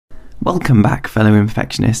Welcome back, fellow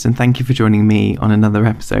imperfectionists, and thank you for joining me on another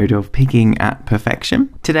episode of Picking at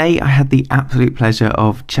Perfection. Today, I had the absolute pleasure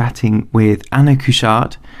of chatting with Anna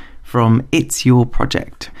Couchard from It's Your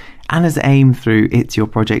Project. Anna's aim through It's Your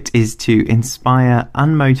Project is to inspire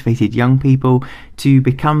unmotivated young people to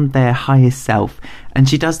become their highest self, and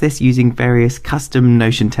she does this using various custom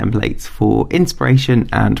Notion templates for inspiration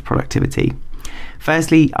and productivity.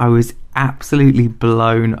 Firstly, I was absolutely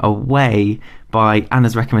blown away by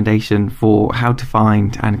Anna's recommendation for how to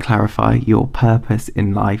find and clarify your purpose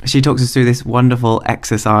in life. She talks us through this wonderful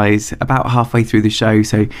exercise about halfway through the show,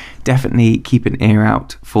 so definitely keep an ear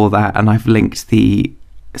out for that, and I've linked the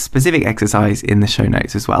specific exercise in the show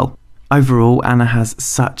notes as well. Overall, Anna has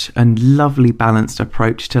such a lovely balanced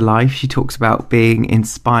approach to life. She talks about being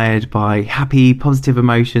inspired by happy, positive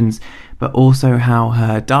emotions, but also how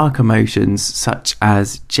her dark emotions, such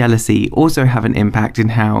as jealousy, also have an impact in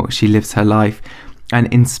how she lives her life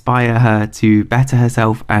and inspire her to better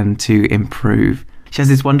herself and to improve. She has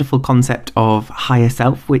this wonderful concept of higher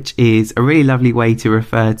self, which is a really lovely way to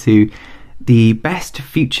refer to the best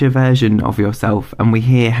future version of yourself, and we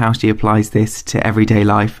hear how she applies this to everyday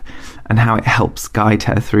life and how it helps guide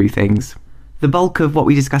her through things. The bulk of what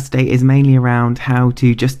we discuss today is mainly around how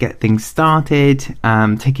to just get things started,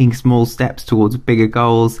 taking small steps towards bigger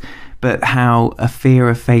goals, but how a fear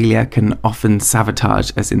of failure can often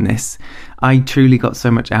sabotage us in this. I truly got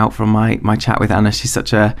so much out from my chat with Anna. She's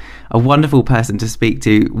such a wonderful person to speak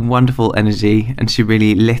to, wonderful energy, and she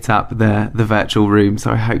really lit up the virtual room.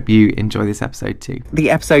 So I hope you enjoy this episode too.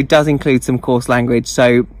 The episode does include some coarse language,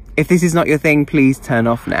 so if this is not your thing, please turn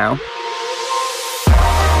off now.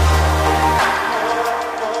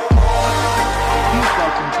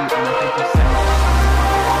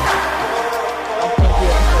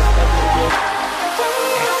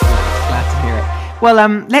 Well,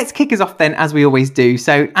 let's kick us off then, as we always do.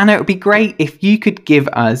 So, Anna, it would be great if you could give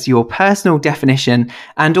us your personal definition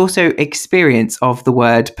and also experience of the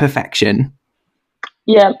word perfection.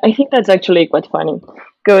 Yeah, I think that's actually quite funny.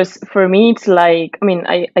 Because for me, it's like,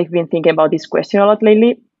 I've been thinking about this question a lot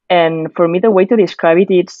lately. And for me, the way to describe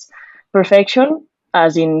it is perfection,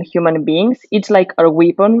 as in human beings. It's like our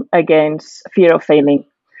weapon against fear of failing.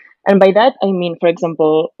 And by that, I mean, for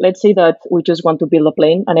example, let's say that we just want to build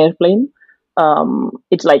an airplane.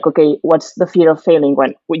 It's like, okay, what's the fear of failing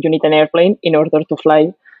when you need an airplane in order to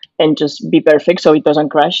fly and just be perfect so it doesn't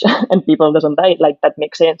crash and people doesn't die? Like, that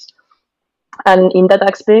makes sense. And in that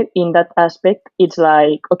aspect, it's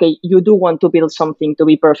like, okay, you do want to build something to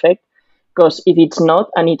be perfect, because if it's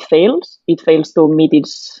not and it fails to meet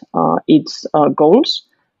its goals,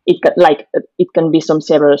 it can be some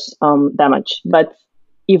severe damage. But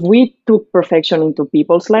if we took perfection into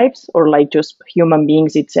people's lives, or like just human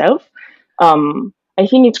beings itself, I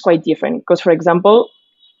think it's quite different. Because, for example,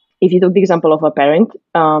 if you took the example of a parent,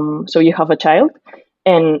 so you have a child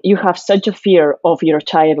and you have such a fear of your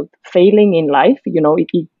child failing in life, you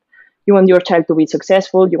want your child to be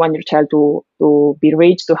successful, you want your child to be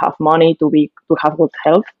rich, to have money, to have good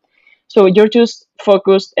health. So you're just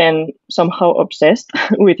focused and somehow obsessed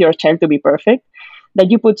with your child to be perfect, that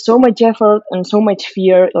you put so much effort and so much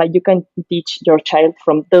fear, like you can teach your child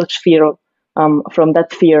from that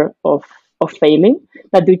fear of failing,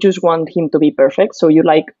 that you just want him to be perfect. So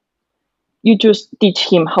you just teach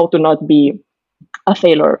him how to not be a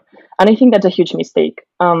failure. And I think that's a huge mistake.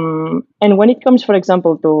 And when it comes, for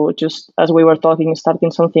example, to just as we were talking, starting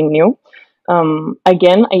something new,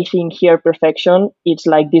 again, I think here perfection, it's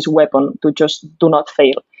like this weapon to just do not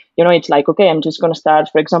fail. It's like, okay, I'm just going to start,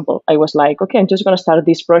 for example, I was like, okay, I'm just going to start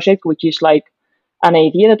this project, which is like an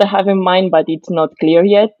idea that I have in mind, but it's not clear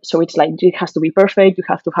yet. So it's like, it has to be perfect. You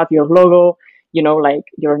have to have your logo, like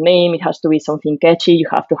your name. It has to be something catchy. You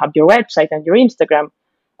have to have your website and your Instagram.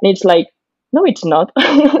 And it's like, no, it's not.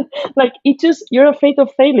 Like, it's just, you're afraid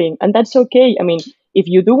of failing, and that's okay. I mean, if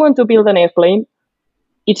you do want to build an airplane,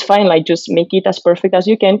 it's fine. Like, just make it as perfect as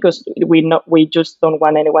you can, because we just don't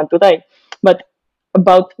want anyone to die. But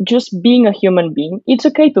about just being a human being, it's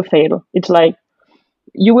okay to fail. It's like,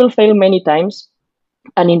 you will fail many times.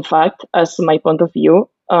 And in fact, as my point of view,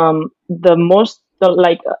 the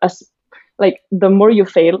more you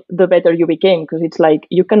fail, the better you became, because it's like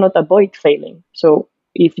you cannot avoid failing. So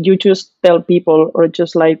if you just tell people, or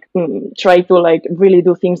just try to really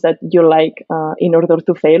do things that you like in order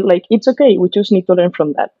to fail, it's okay. We just need to learn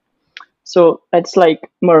from that. So that's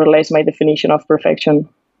more or less my definition of perfection.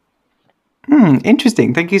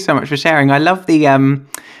 Interesting. Thank you so much for sharing. I love the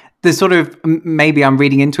sort of, maybe I'm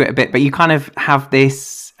reading into it a bit, but you kind of have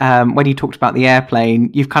this, when you talked about the airplane,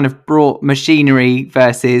 you've kind of brought machinery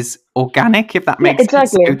versus organic, if that makes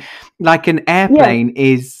sense. So, like, an airplane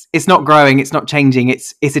is it's not growing, it's not changing,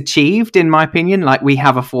 it's achieved, in my opinion. Like, we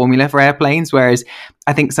have a formula for airplanes, whereas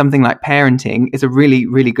I think something like parenting is a really,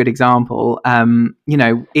 really good example.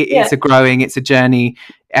 It's a growing, it's a journey,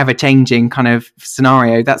 ever changing kind of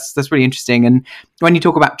scenario. That's really interesting. And when you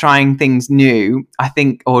talk about trying things new, I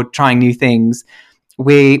think, or trying new things,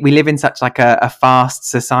 we live in such like a fast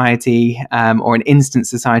society, or an instant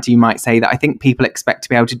society, you might say, that I think people expect to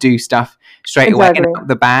be able to do stuff straight away and out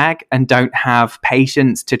the bag, and don't have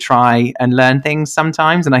patience to try and learn things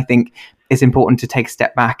sometimes. And I think it's important to take a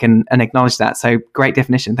step back and acknowledge that. So great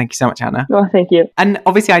definition. Thank you so much, Anna. Oh, thank you. And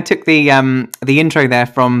obviously I took the intro there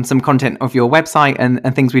from some content of your website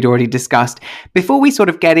and things we'd already discussed. Before we sort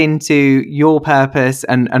of get into your purpose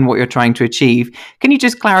and what you're trying to achieve, can you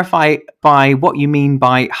just clarify by what you mean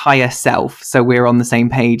by higher self, so we're on the same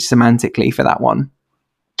page semantically for that one?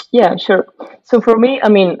 Yeah, sure. So for me, I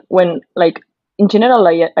mean, when like in general,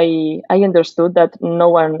 I understood that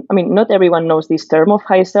not everyone knows this term of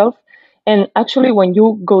higher self. And actually, when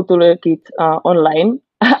you go to look it online,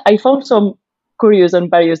 I found some curious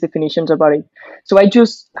and various definitions about it. So I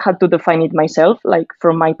just had to define it myself, like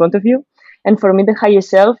from my point of view. And for me, the higher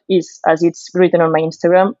self is, as it's written on my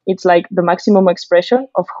Instagram, it's like the maximum expression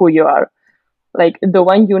of who you are. Like the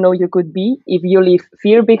one you know you could be if you leave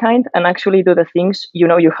fear behind and actually do the things you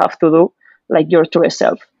know you have to do, like your true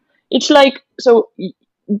self. It's like, so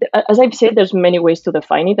as I've said, there's many ways to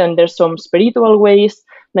define it, and there's some spiritual ways.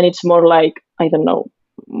 Then it's more like, I don't know,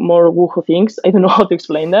 more woohoo things. I don't know how to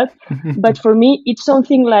explain that. But for me, it's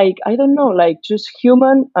something like, I don't know, like just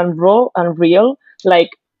human and raw and real. Like,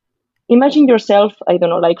 imagine yourself, I don't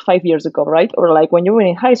know, like 5 years ago, right? Or like when you were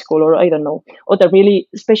in high school, or I don't know, or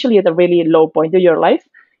especially at a really low point of your life,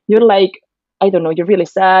 you're like, I don't know, you're really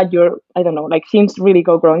sad. I don't know, like things really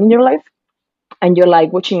go wrong in your life. And you're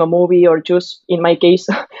like watching a movie, or just in my case,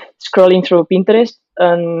 scrolling through Pinterest,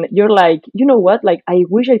 and you're like, you know what? Like, I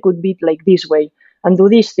wish I could be like this way and do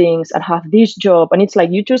these things and have this job. And it's like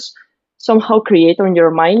you just somehow create on your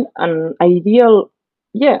mind an ideal,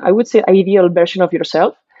 I would say ideal version of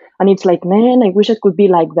yourself. And it's like, man, I wish I could be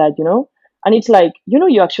like that, you know? And it's like,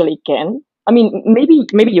 you actually can. I mean, maybe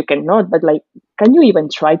you cannot, but like, can you even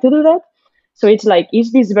try to do that? So it's like,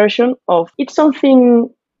 is this version of, it's something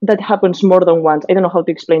that happens more than once. I don't know how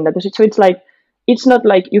to explain that. So it's like, it's not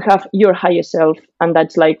like you have your higher self and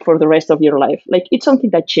that's like for the rest of your life. Like, it's something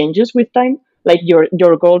that changes with time. Like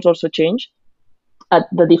your goals also change at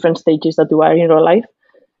the different stages that you are in your life.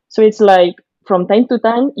 So it's like from time to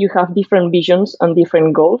time, you have different visions and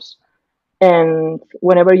different goals. And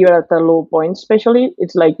whenever you're at a low point, especially,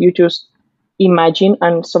 it's like you just imagine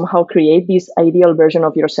and somehow create this ideal version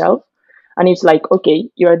of yourself. And it's like, okay,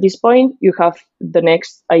 you're at this point, you have the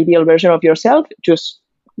next ideal version of yourself, just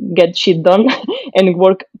get shit done and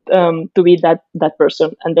work to be that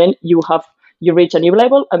person. And then you reach a new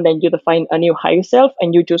level, and then you define a new higher self,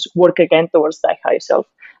 and you just work again towards that higher self.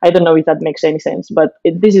 I don't know if that makes any sense, but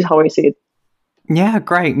this is how I see it. Yeah,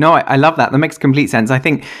 great. No, I love that. That makes complete sense. I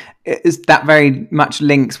think that very much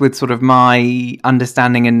links with sort of my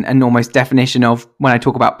understanding and almost definition of when I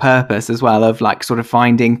talk about purpose as well, of like sort of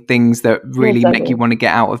finding things that really make you want to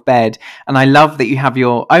get out of bed. And I love that you have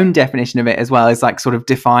your own definition of it as well, as like sort of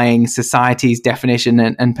defying society's definition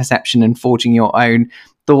and perception and forging your own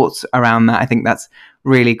thoughts around that. I think that's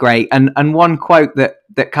really great. And one quote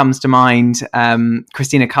that comes to mind,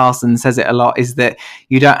 Christina Carlson says it a lot, is that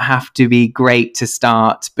you don't have to be great to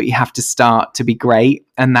start, but you have to start to be great.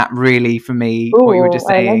 And that really, for me, what you were just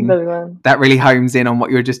saying, that really homes in on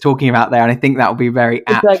what you were just talking about there. And I think that will be very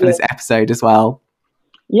apt for this episode as well.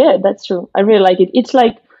 Yeah, that's true. I really like it. It's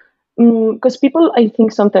like, because people, I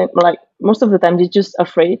think sometimes, like most of the time, they're just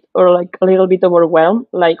afraid or like a little bit overwhelmed.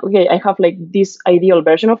 Like, okay, I have like this ideal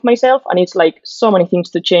version of myself, and it's like so many things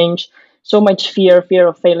to change, so much fear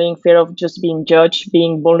of failing, fear of just being judged,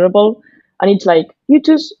 being vulnerable. And it's like, you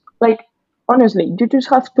just like, honestly, you just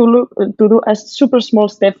have to do a super small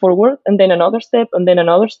step forward, and then another step, and then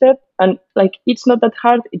another step. And like, it's not that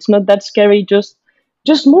hard. It's not that scary. Just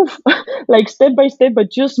move like step by step,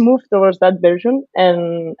 but just move towards that version,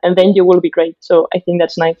 and then you will be great. So I think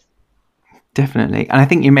that's nice. Definitely. And I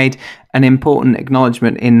think you made an important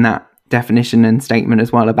acknowledgement in that definition and statement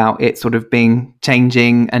as well about it sort of being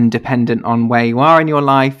changing and dependent on where you are in your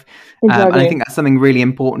life. Exactly. And I think that's something really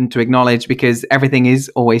important to acknowledge, because everything is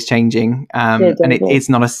always changing, and it's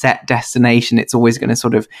not a set destination. It's always going to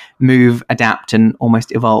sort of move, adapt, and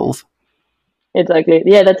almost evolve. Exactly.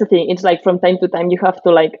 Yeah, that's the thing. It's like from time to time you have to,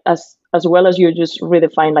 like, as well as you just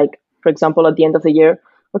redefine, like, for example, at the end of the year,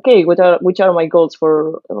 okay, which are my goals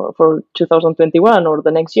for 2021 or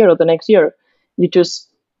the next year or the next year. You just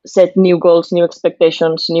set new goals, new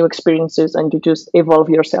expectations, new experiences, and you just evolve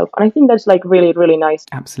yourself. And I think that's like really, really nice.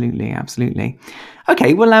 Absolutely, absolutely.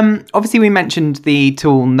 Okay, well, obviously we mentioned the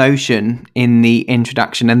tool Notion in the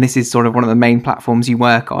introduction, and this is sort of one of the main platforms you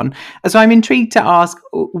work on. So I'm intrigued to ask,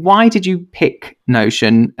 why did you pick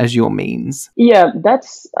Notion as your means? Yeah,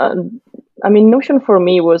 that's. I mean, Notion for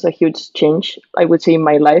me was a huge change, I would say, in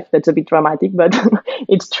my life. That's a bit dramatic, but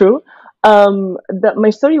it's true. My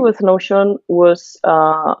story with Notion was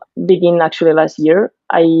begin actually last year.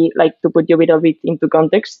 I like to put you a bit into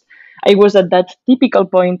context. I was at that typical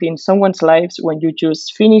point in someone's lives when you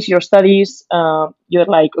just finish your studies. You're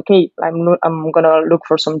like, okay, I'm gonna look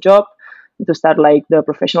for some job to start like the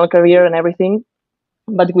professional career and everything.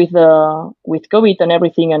 But with COVID and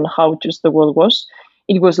everything and how just the world was,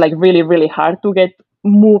 it was like really, really hard to get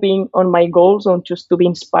moving on my goals, on just to be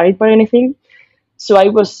inspired by anything. So I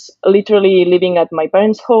was literally living at my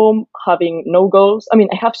parents' home, having no goals. I mean,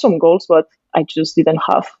 I have some goals, but I just didn't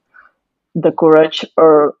have the courage,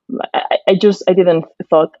 or I didn't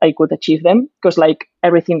thought I could achieve them because like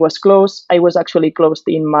everything was closed. I was actually closed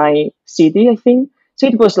in my city, I think. So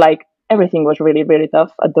it was like everything was really, really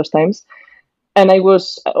tough at those times. And I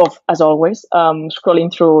was, as always,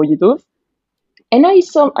 scrolling through YouTube, and I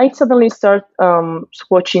suddenly start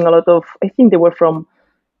watching a lot of. I think they were from,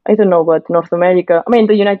 I don't know, but North America. I mean,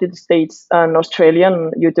 the United States and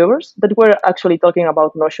Australian YouTubers that were actually talking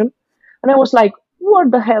about Notion, and I was like,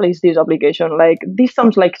 "What the hell is this application? Like, this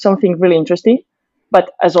sounds like something really interesting."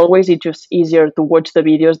 But as always, it's just easier to watch the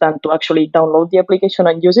videos than to actually download the application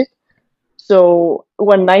and use it. So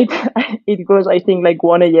one night, it was, I think, like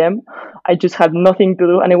 1 a.m. I just had nothing to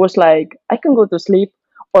do. And it was like, I can go to sleep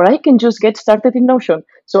or I can just get started in Notion.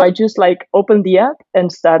 So I just like opened the app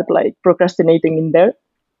and start like procrastinating in there.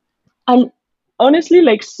 And honestly,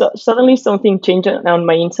 like suddenly something changed on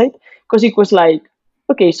my inside because it was like,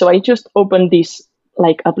 okay, so I just opened this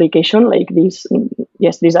like application, like this,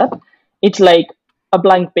 yes, this app. It's like a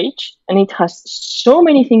blank page and it has so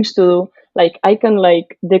many things to do. Like I can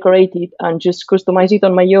like decorate it and just customize it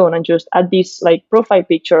on my own and just add this like profile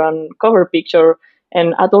picture and cover picture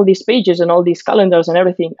and add all these pages and all these calendars and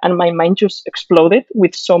everything. And my mind just exploded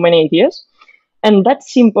with so many ideas. And that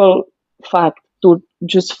simple fact to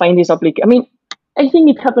just find this application. I mean, I think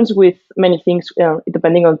it happens with many things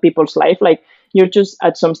depending on people's life. Like you're just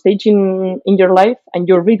at some stage in your life and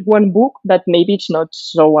you read one book that maybe it's not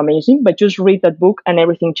so amazing, but just read that book and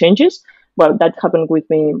everything changes. Well, that happened with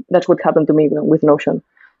me. That's what happened to me with Notion.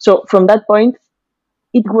 So from that point,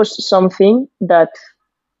 it was something that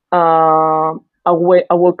uh,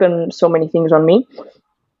 awoken so many things on me.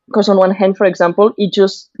 Because on one hand, for example, it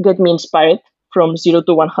just get me inspired from 0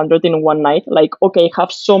 to 100 in one night. Like, okay, I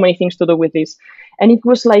have so many things to do with this. And it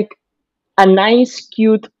was like a nice,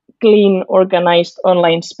 cute, clean, organized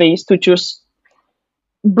online space to just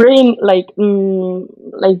bring like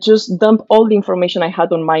just dump all the information I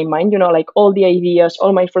had on my mind, like all the ideas,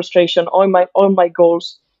 all my frustration, all my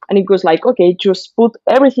goals. And it was like, okay, just put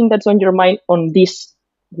everything that's on your mind on this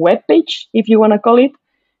web page, if you want to call it,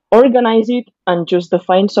 organize it, and just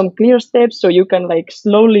define some clear steps so you can like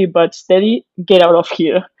slowly but steady get out of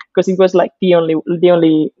here, because it was like the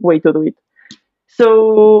only way to do it.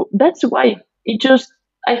 So that's why it just,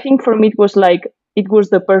 I think for me it was like it was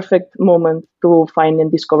the perfect moment to find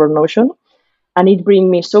and discover Notion, and it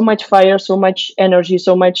bring me so much fire, so much energy,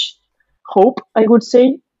 so much hope, I would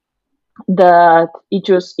say, that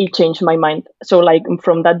it changed my mind. So like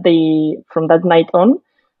from that day, from that night on,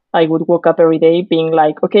 I would wake up every day being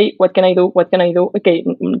like, okay, what can I do? What can I do? Okay,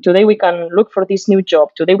 today we can look for this new job.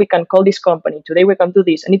 Today we can call this company. Today we can do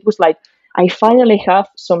this. And it was like, I finally have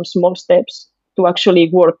some small steps to actually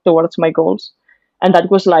work towards my goals. And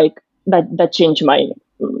that was like, that changed my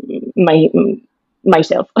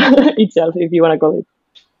myself itself, if you want to call it.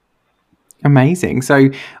 Amazing. So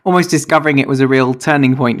almost discovering it was a real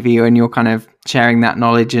turning point for you, and you're kind of sharing that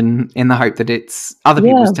knowledge in the hope that it's other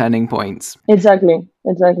people's turning points. Exactly.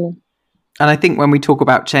 And I think when we talk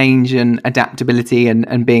about change and adaptability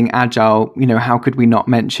and being agile, how could we not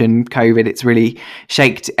mention COVID? It's really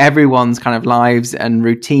shaked everyone's kind of lives and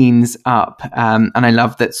routines up. And I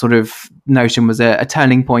love that sort of Notion was a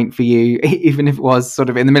turning point for you, even if it was sort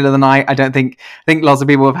of in the middle of the night. I think lots of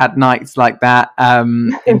people have had nights like that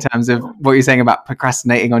in terms of what you're saying about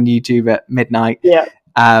procrastinating on YouTube at midnight. Yeah.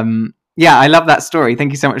 Yeah, I love that story.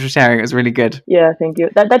 Thank you so much for sharing. It was really good. Yeah, thank you.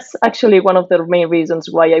 That's actually one of the main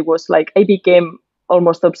reasons why I became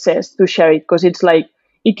almost obsessed to share it, because it's like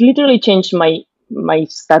it literally changed my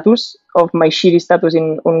status of my shitty status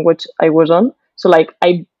on which I was on. So like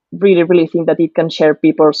I really, really think that it can share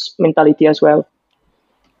people's mentality as well.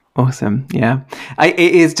 Awesome. Yeah. It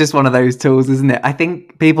is just one of those tools, isn't it? I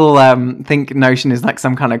think people think Notion is like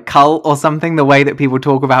some kind of cult or something, the way that people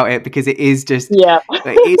talk about it, because it is just, Yeah.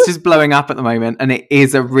 it's just blowing up at the moment, and it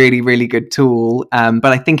is a really, really good tool. But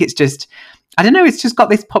I think it's just, I don't know, it's just got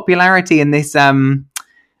this popularity and this, I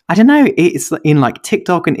don't know, it's in like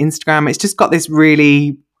TikTok and Instagram. It's just got this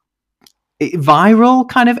really viral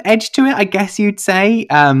kind of edge to it, I guess you'd say.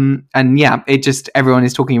 And yeah, it just, everyone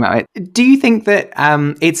is talking about it. Do you think that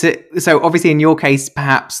so obviously in your case,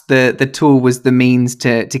 perhaps the tool was the means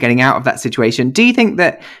to getting out of that situation. Do you think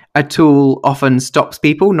that a tool often stops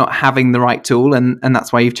people not having the right tool, and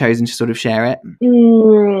that's why you've chosen to sort of share it?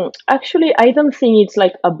 Actually, I don't think it's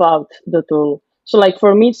like about the tool. So like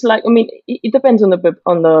for me, it's like, I mean, it depends on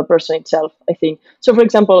the person itself, I think. So for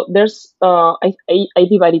example, there's I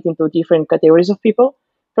divide it into different categories of people.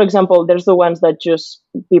 For example, there's the ones that just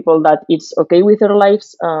people that it's okay with their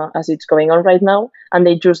lives as it's going on right now, and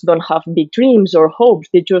they just don't have big dreams or hopes.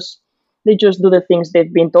 They just do the things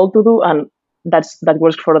they've been told to do, and that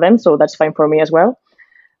works for them. So that's fine for me as well.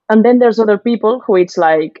 And then there's other people who it's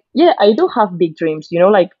like, yeah, I do have big dreams,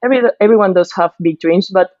 like everyone does have big dreams,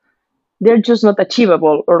 but they're just not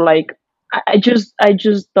achievable, or like I just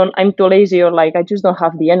don't, I'm too lazy, or like I just don't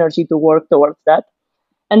have the energy to work towards that.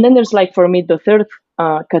 And then there's like for me the third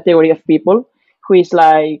category of people who is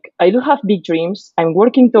like, I do have big dreams, I'm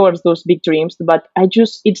working towards those big dreams, but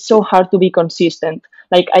it's so hard to be consistent.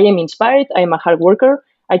 Like I am inspired, I am a hard worker,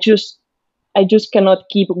 I just cannot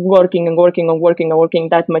keep working and working and working and working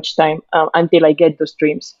that much time until I get those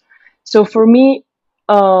dreams. So for me,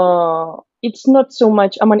 it's not so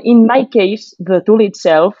much. I mean, in my case, the tool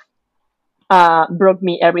itself brought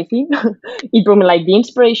me everything. It brought me like the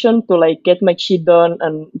inspiration to like get my shit done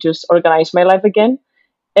and just organize my life again,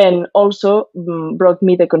 and also brought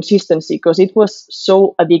me the consistency, because it was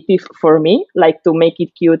so addictive for me, like to make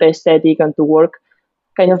it cute, aesthetic, and to work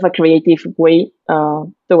kind of a creative way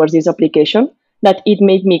towards this application, that it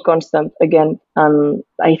made me constant again. And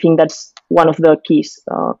I think that's one of the keys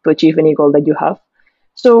to achieve any goal that you have.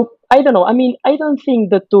 So I don't know. I mean, I don't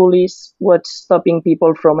think the tool is what's stopping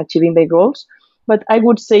people from achieving their goals, but I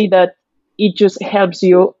would say that it just helps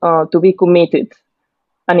you to be committed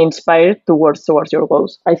and inspired towards your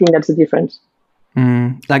goals. I think that's the difference.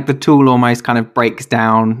 Like the tool almost kind of breaks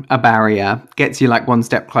down a barrier, gets you like one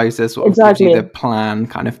step closer, sort of Exactly. gives you the plan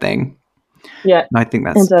kind of thing. Yeah, And I think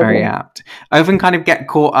that's exactly. very apt. I often kind of get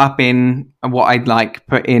caught up in what I'd like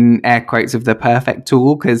put in air quotes of the perfect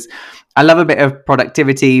tool, because I love a bit of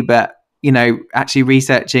productivity, but actually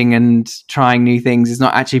researching and trying new things is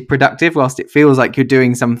not actually productive. Whilst it feels like you're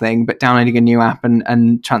doing something, but downloading a new app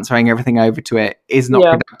and transferring everything over to it is not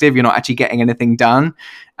productive. You're not actually getting anything done.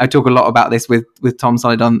 I talk a lot about this with Tom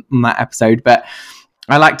Solid on that episode, but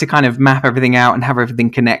I like to kind of map everything out and have everything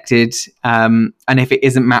connected. And if it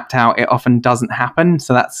isn't mapped out, it often doesn't happen.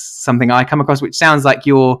 So that's something I come across, which sounds like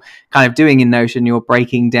you're kind of doing in Notion. You're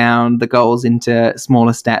breaking down the goals into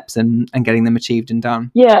smaller steps and getting them achieved and done.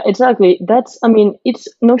 Yeah, exactly. It's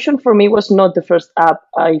Notion for me was not the first app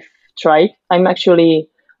I've tried. I'm like you.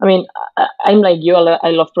 I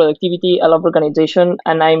love productivity. I love organization,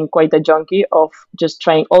 and I'm quite a junkie of just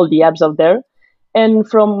trying all the apps out there. And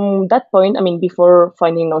from that point, before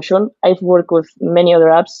finding Notion, I've worked with many other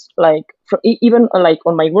apps, like even like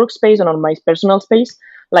on my workspace and on my personal space,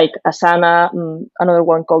 like Asana, another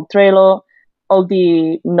one called Trello, all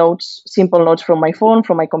the notes, simple notes from my phone,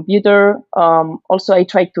 from my computer. Also, I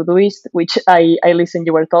tried Todoist, which I listened,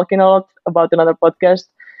 you were talking a lot about another podcast.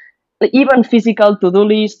 Like, even physical to-do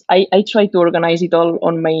list, I try to organize it all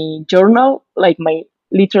on my journal, like my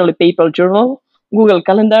literally paper journal, Google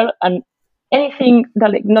Calendar, and anything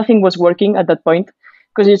that like nothing was working at that point,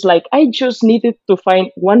 because it's like I just needed to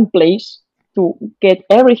find one place to get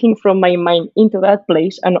everything from my mind into that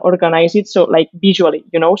place and organize it, so like visually,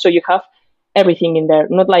 so you have everything in there,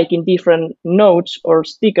 not like in different notes or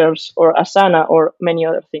stickers or Asana or many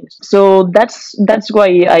other things. So that's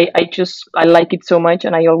why I like it so much,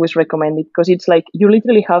 and I always recommend it, because it's like you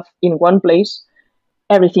literally have in one place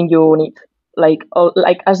everything you need, like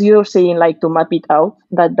as you're saying, like to map it out.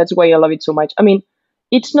 That's why I love it so much.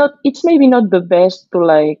 It's maybe not the best to,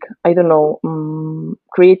 like, I don't know,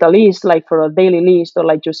 create a list like for a daily list, or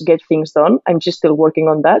like just get things done. I'm just still working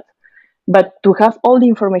on that. But to have all the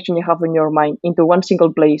information you have in your mind into one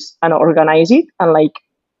single place and organize it and like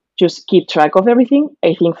just keep track of everything,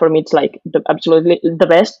 I think for me it's like absolutely the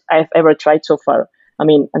best I've ever tried so far. I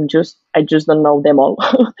just don't know them all,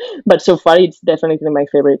 but so far it's definitely my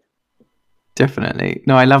favorite. Definitely.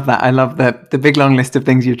 No, I love that. I love the big long list of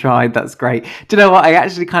things you tried. That's great. Do you know what? I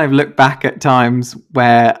actually kind of look back at times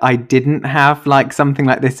where I didn't have like something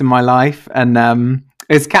like this in my life, and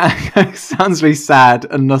it's kind of it sounds really sad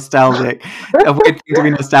and nostalgic, a weird thing to be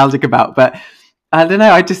nostalgic about. But I don't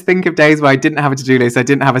know. I just think of days where I didn't have a to-do list, I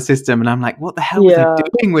didn't have a system, and I'm like, what the hell was I Yeah,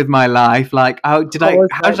 doing with my life? Like, how did how I? was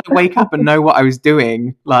How that? did I wake up and know what I was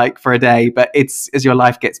doing like for a day? But it's as your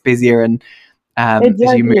life gets busier and as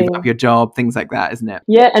you move up Exactly. your job, things like that, isn't it?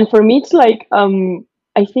 Yeah, and for me, it's like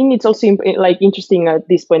I think it's also like interesting at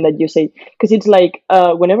this point that you say, because it's like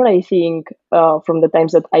whenever I think from the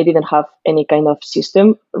times that I didn't have any kind of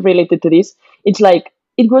system related to this, it's like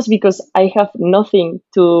it was because I have nothing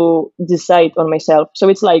to decide on myself. So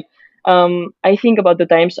it's like I think about the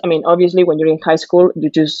times. I mean, obviously, when you're in high school, you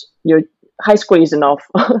just your high school is enough.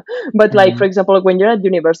 But like for Mm. example, when you're at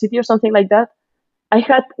university or something like that, I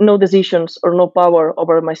had no decisions or no power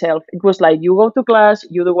over myself. It was like you go to class,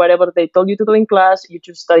 you do whatever they told you to do in class, you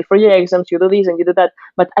just study for your exams, you do this and you do that.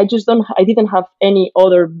 But I didn't have any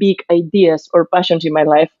other big ideas or passions in my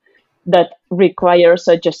life that require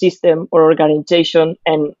such a system or organization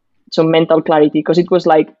and some mental clarity. Because it was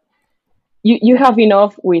like you have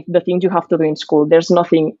enough with the things you have to do in school. There's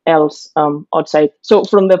nothing else outside. So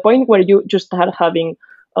from the point where you just start having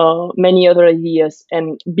many other ideas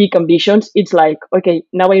and big ambitions, it's like, okay,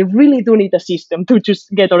 now I really do need a system to just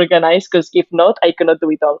get organized because if not, I cannot do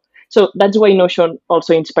it all. So that's why Notion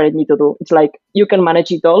also inspired me to do. It's like you can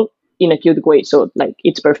manage it all in a cute way. So like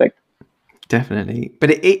it's perfect. Definitely. But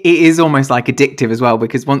it is almost like addictive as well,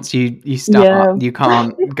 because once you start, Yeah. you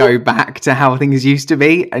can't go back to how things used to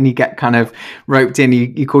be, and you get kind of roped in.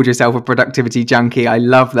 You called yourself a productivity junkie. I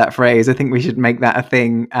love that phrase. I think we should make that a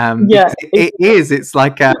thing, Yeah. because it is. It's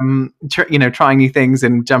like, trying new things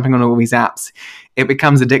and jumping on all these apps. It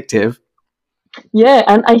becomes addictive. Yeah,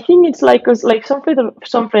 and I think it's like, cause like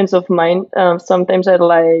some friends of mine, sometimes are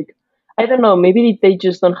like, I don't know, maybe they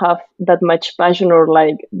just don't have that much passion or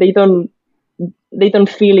like they don't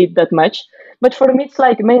feel it that much. But for me, it's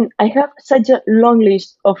like, man, I have such a long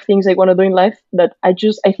list of things I want to do in life that I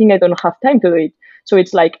think I don't have time to do it. So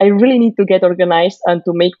it's like I really need to get organized and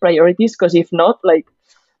to make priorities because if not, like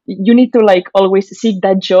you need to like always seek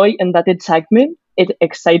that joy and that excitement.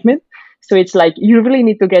 So it's like you really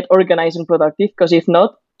need to get organized and productive because if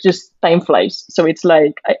not, just time flies. So it's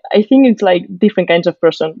like I think it's like different kinds of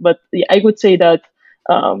person, but yeah, I would say that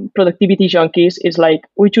productivity junkies is like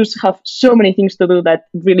we just have so many things to do that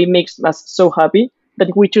really makes us so happy that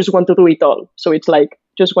we just want to do it all. So it's like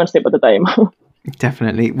just one step at a time.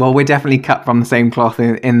 Definitely. Well, we're definitely cut from the same cloth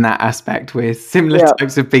in that aspect. We're similar Yeah,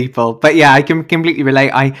 types of people. But yeah, I can completely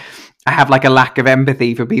relate. I have like a lack of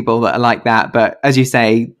empathy for people that are like that. But as you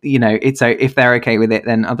say, it's if they're okay with it,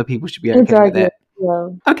 then other people should be okay with exactly. it. Yeah.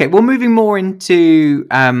 Okay, well, moving more into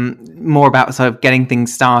more about sort of getting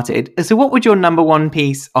things started. So, what would your number one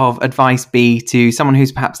piece of advice be to someone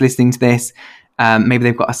who's perhaps listening to this? Maybe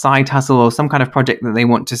they've got a side hustle or some kind of project that they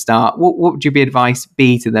want to start. What would your advice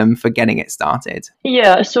be to them for getting it started?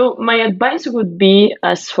 Yeah, so my advice would be,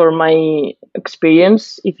 as for my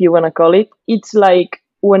experience, if you want to call it, it's like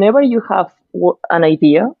whenever you have an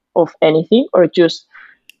idea of anything or just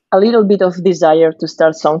a little bit of desire to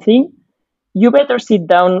start something, you better sit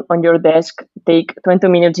down on your desk, take 20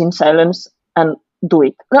 minutes in silence, and do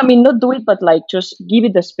it. I mean, not do it, but like just give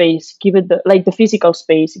it the space, give it the physical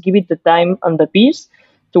space, give it the time and the peace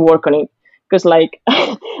to work on it. Because like,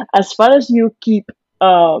 as far as you keep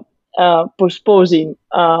postposing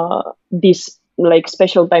this like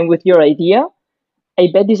special time with your idea, I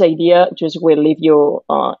bet this idea just will leave you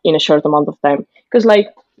in a short amount of time. Because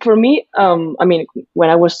like for me, I mean, when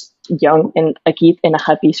I was young and a kid and a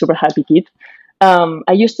happy, super happy kid,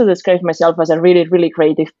 I used to describe myself as a really, really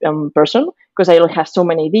creative person because I have so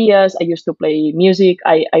many ideas. I used to play music.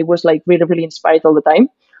 I was like really, really inspired all the time.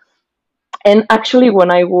 And actually,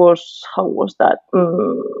 when I was, how was that?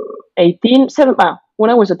 18, when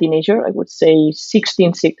I was a teenager, I would say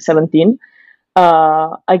 16, 17,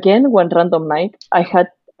 again, one random night,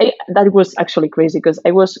 that was actually crazy because I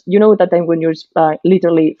was, that time when you're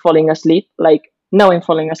literally falling asleep, like now I'm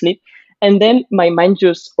falling asleep. And then my mind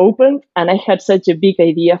just opened and I had such a big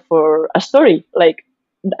idea for a story. Like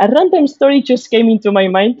a random story just came into my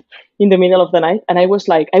mind in the middle of the night. And I was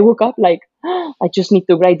like, I woke up like, I just need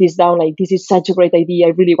to write this down. Like, this is such a great idea.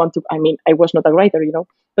 I really want to, I mean, I was not a writer,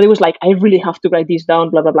 but it was like, I really have to write this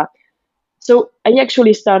down, blah, blah, blah. So I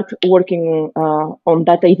actually started working on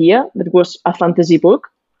that idea that was a fantasy book.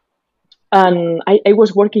 And I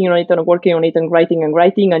was working on it and working on it and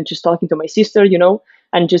writing and just talking to my sister,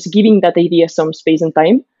 and just giving that idea some space and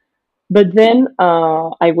time. But then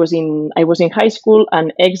I was in high school,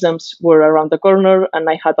 and exams were around the corner, and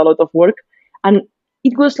I had a lot of work, and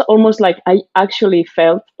it was almost like I actually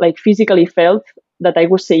felt, like physically felt, that I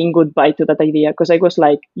was saying goodbye to that idea, because I was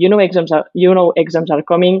like, exams are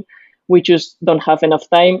coming. We just don't have enough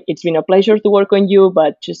time. It's been a pleasure to work on you,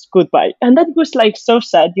 but just goodbye. And that was like so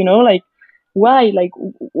sad, like why? Like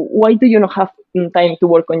why do you not have time to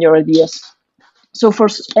work on your ideas? So for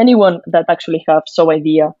anyone that actually have some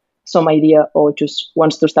idea or just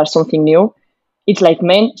wants to start something new, it's like,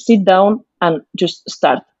 man, sit down and just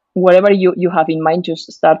start. Whatever you have in mind,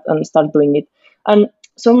 just start doing it. And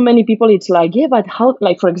so many people, it's like, yeah, but how?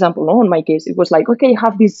 Like for example, no, in my case, it was like, okay, I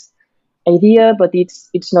have this idea, but it's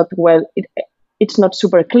not it's not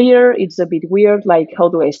super clear. It's a bit weird. Like, how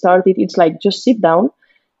do I start it? It's like, just sit down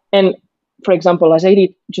and, for example, as I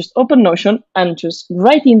did, just open Notion and just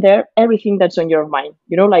write in there everything that's on your mind.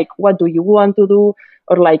 Like, what do you want to do?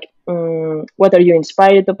 Or like, what are you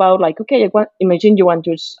inspired about? Like, okay, imagine you want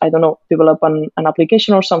to, I don't know, develop an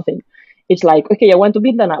application or something. It's like, okay, I want to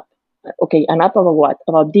build an app. Okay, an app about what?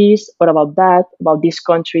 About this or about that, about this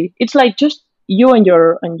country. It's like just you and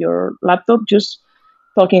your laptop just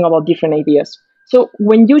talking about different ideas. So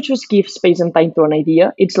when you just give space and time to an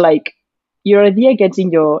idea, it's like your idea gets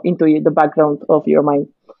into the background of your mind.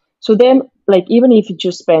 So then, like, even if you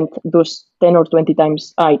just spend those 10 or 20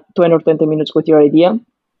 times, 20 or 20 minutes with your idea,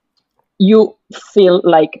 you feel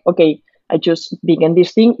like, okay, I just began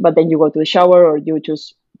this thing, but then you go to the shower or you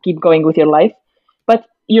just keep going with your life. But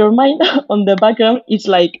your mind on the background is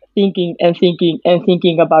like thinking and thinking and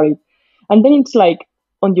thinking about it. And then it's like,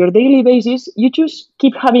 on your daily basis, you just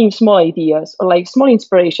keep having small ideas or like small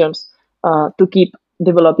inspirations to keep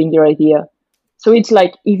developing your idea. So it's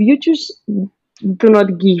like, if you just do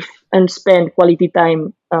not give and spend quality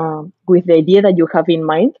time with the idea that you have in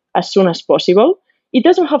mind as soon as possible, it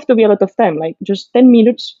doesn't have to be a lot of time. Like just 10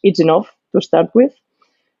 minutes, it's enough to start with.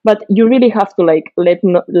 But you really have to like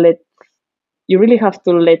you really have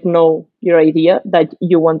to let know your idea that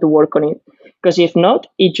you want to work on it. Because if not,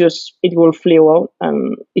 it will flee out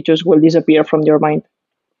and it just will disappear from your mind.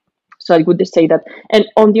 So I would just say that. And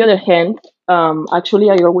on the other hand, actually,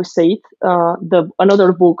 I always say it. The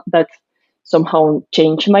another book that somehow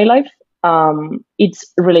changed my life.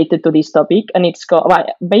 It's related to this topic, and it's called. Well,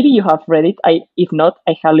 maybe you have read it. If not,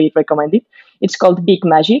 I highly recommend it. It's called Big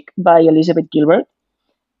Magic by Elizabeth Gilbert,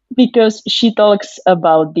 because she talks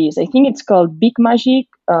about this. I think it's called Big Magic,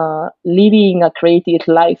 living a creative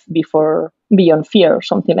life beyond fear, or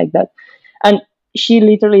something like that. And she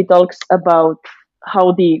literally talks about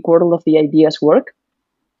how the world of the ideas work,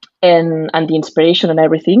 and the inspiration and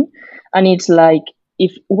everything. And it's like,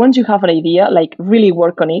 if once you have an idea, like really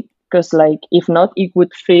work on it, because like if not, it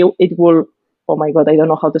will, oh my god, I don't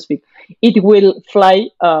know how to speak. It will fly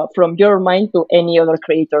from your mind to any other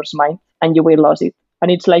creator's mind, and you will lose it. And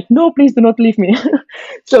it's like, no, please do not leave me.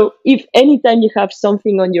 So if anytime you have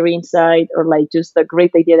something on your inside, or like just a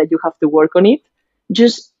great idea that you have to work on it,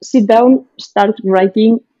 just sit down, start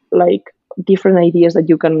writing like different ideas that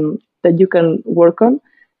you can work on,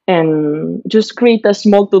 and just create a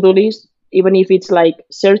small to-do list, even if it's like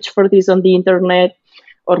search for this on the internet,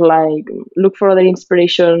 or like look for other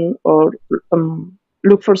inspiration, or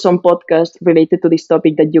look for some podcast related to this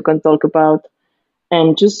topic that you can talk about,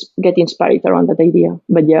 and just get inspired around that idea.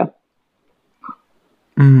 But yeah.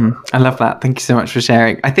 I love that. Thank you so much for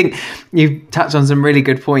sharing. I think you touched on some really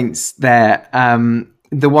good points there.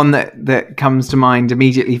 The one that comes to mind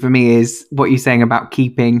immediately for me is what you're saying about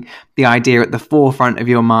keeping the idea at the forefront of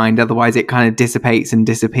your mind. Otherwise, it kind of dissipates and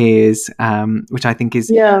disappears, which I think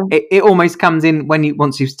is, it almost comes in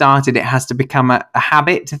once you've started, it has to become a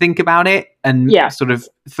habit to think about it. And sort of,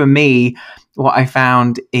 for me, what I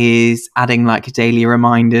found is adding like daily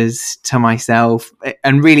reminders to myself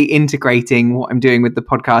and really integrating what I'm doing with the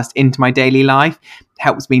podcast into my daily life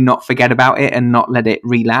helps me not forget about it and not let it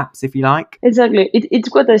relapse, if you like. Exactly.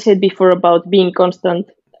 It's what I said before about being constant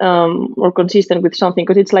or consistent with something,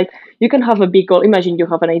 because it's like you can have a big goal. Imagine you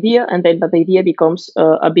have an idea, and then that idea becomes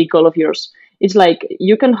a big goal of yours. It's like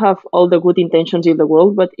you can have all the good intentions in the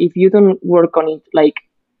world, but if you don't work on it like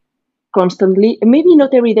constantly, maybe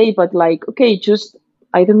not every day, but like, okay, just,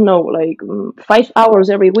 I don't know, like 5 hours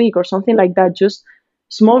every week or something like that, just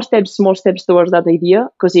small steps towards that idea.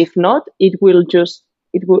 Because if not, it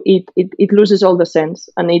loses all the sense,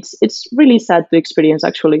 and it's really sad to experience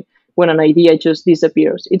actually when an idea just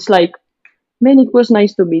disappears. It's like, man, it was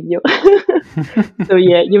nice to meet you. So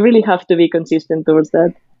yeah, you really have to be consistent towards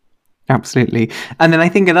that. Absolutely. And then I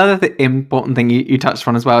think another important thing you touched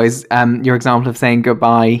on as well is your example of saying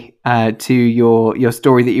goodbye to your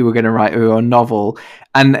story that you were going to write, or your novel.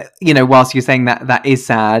 And, you know, whilst you're saying that is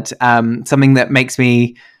sad, something that makes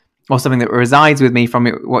me, or something that resides with me from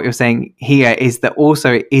what you're saying here, is that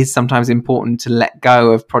also it is sometimes important to let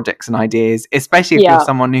go of projects and ideas, especially if you're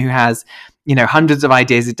someone who has, you know, hundreds of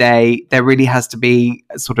ideas a day. There really has to be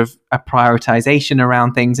sort of a prioritization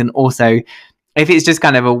around things. And also, if it's just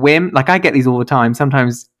kind of a whim, like I get these all the time,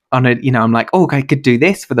 sometimes on a, you know, I'm like, oh, I could do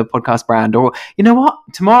this for the podcast brand, or, you know what,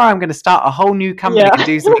 tomorrow I'm going to start a whole new company and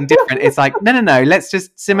do something different. It's like, no, let's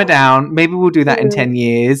just simmer down. Maybe we'll do that in 10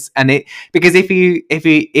 years. And because if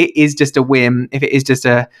it is just a whim, if it is just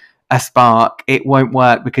a spark, it won't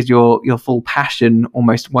work, because your full passion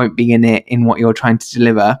almost won't be in it, in what you're trying to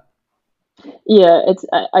deliver. Yeah,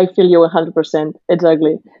 I feel you 100%.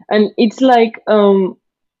 Exactly. And it's like,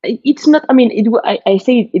 it's not, I mean, I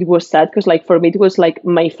say it was sad because, like, for me it was like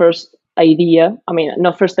my first idea. I mean,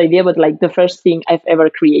 not first idea, but like the first thing I've ever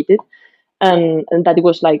created. And that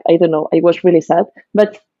was like, I don't know, I was really sad.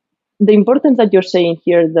 But the importance that you're saying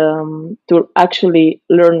here, to actually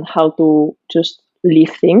learn how to just leave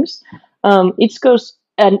things, it's because,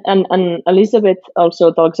 and Elizabeth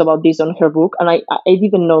also talks about this on her book, and I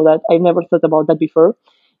didn't know that. I never thought about that before.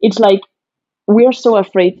 It's like, we are so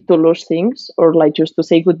afraid to lose things, or like just to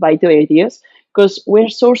say goodbye to ideas, because we're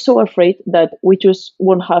so afraid that we just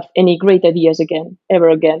won't have any great ideas again, ever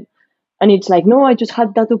again. And it's like, no, I just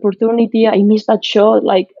had that opportunity, I missed that shot,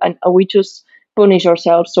 like, and we just punish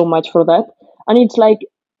ourselves so much for that. And it's like,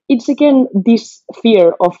 it's again this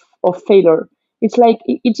fear of failure. It's like,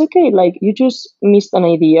 it's okay, like, you just missed an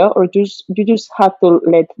idea, or you just have to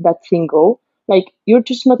let that thing go. Like, you're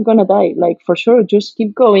just not gonna die, like, for sure. Just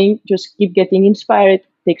keep going, just keep getting inspired,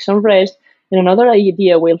 take some rest, and another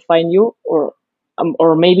idea will find you, or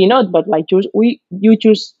maybe not, but like,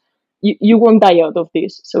 you won't die out of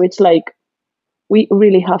this. So it's like, we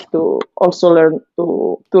really have to also learn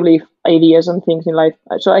to leave ideas and things in life.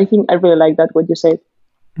 So I think I really like that, what you said.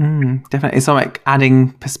 Definitely. It's like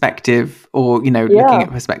adding perspective, or, you know, looking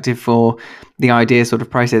at perspective for the idea sort of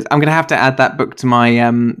process. I'm going to have to add that book to my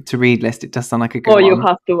to read list. It does sound like a good one. You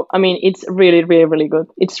have to. I mean, it's really, really, really good.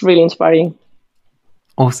 It's really inspiring.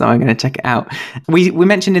 Also, I'm going to check it out. We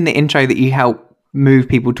mentioned in the intro that you help move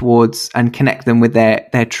people towards and connect them with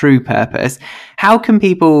their true purpose. How can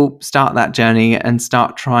people start that journey and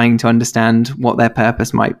start trying to understand what their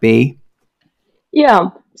purpose might be?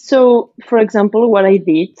 Yeah. So, for example, what I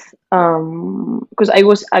did, because I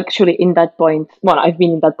was actually in that point. Well, I've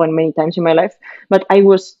been in that point many times in my life, but I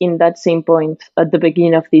was in that same point at the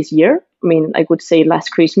beginning of this year. I mean, I could say last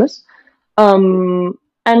Christmas. And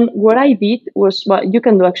what I did was, well, you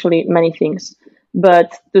can do actually many things,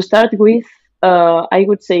 but to start with, I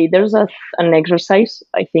would say there's an exercise.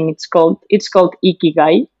 I think it's called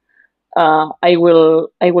Ikigai. I will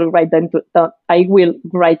write I will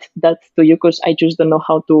write that to you, because I just don't know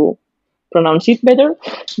how to pronounce it better.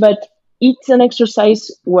 But it's an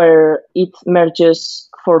exercise where it merges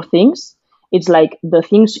four things. It's like the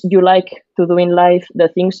things you like to do in life, the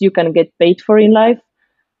things you can get paid for in life,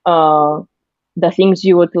 the things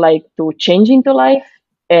you would like to change into life,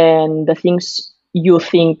 and the things you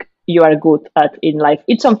think you are good at in life.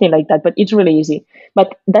 It's something like that, but it's really easy.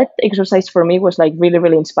 But that exercise for me was like really,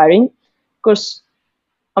 really inspiring, because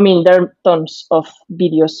I mean, there are tons of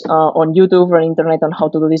videos on YouTube or internet on how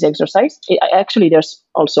to do this exercise. Actually, there's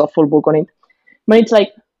also a full book on it. But it's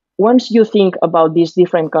like, once you think about these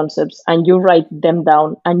different concepts and you write them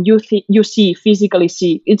down, and you physically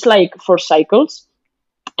see, it's like four cycles.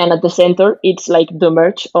 And at the center, it's like the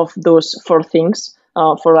merge of those four things,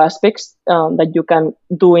 four aspects that you can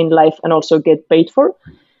do in life and also get paid for.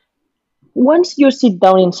 Once you sit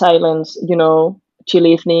down in silence, chill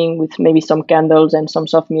evening with maybe some candles and some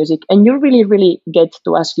soft music, and you really, really get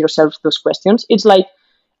to ask yourself those questions, it's like,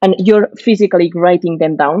 and you're physically writing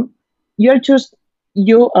them down, you're just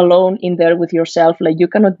you alone in there with yourself. Like, you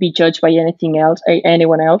cannot be judged by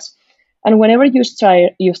anyone else. And whenever you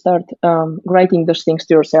start writing those things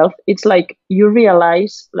to yourself, it's like you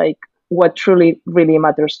realize like what truly really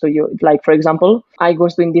matters to you. Like, for example, I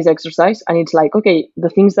was doing this exercise, and it's like, okay, the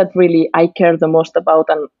things that really I care the most about,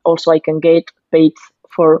 and also I can get paid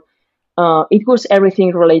for, it was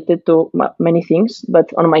everything related to many things.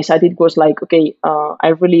 But on my side, it was like, okay, I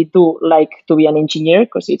really do like to be an engineer,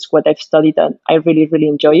 because it's what I've studied and I really, really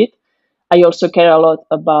enjoy it. I also care a lot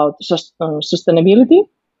about sustainability.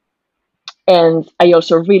 And I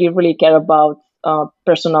also really, really care about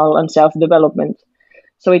personal and self-development.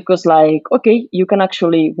 So it was like, okay, you can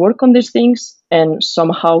actually work on these things and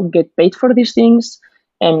somehow get paid for these things.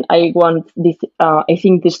 and I want this. I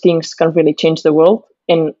think these things can really change the world,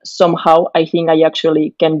 and somehow I think I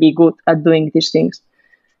actually can be good at doing these things.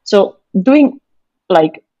 So doing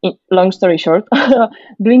like long story short,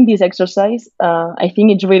 doing this exercise, I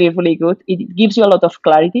think it's really really good. It gives you a lot of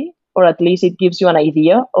clarity, or at least it gives you an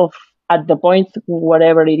idea of at the point,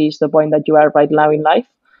 whatever it is, the point that you are right now in life.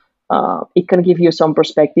 It can give you some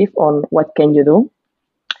perspective on what can you do.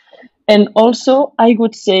 And also, I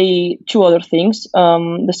would say two other things.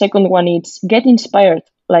 The second one is get inspired,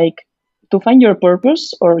 like to find your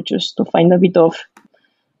purpose or just to find a bit of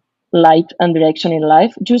light and direction in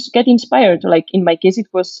life. Just get inspired. Like in my case, it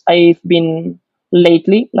was I've been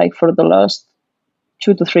lately, like for the last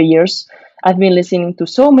 2 to 3 years, I've been listening to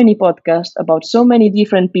so many podcasts about so many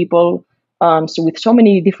different people, so with so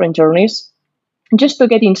many different journeys, just to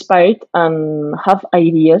get inspired and have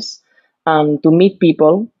ideas and to meet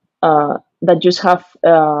people that just have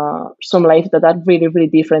some life that are really, really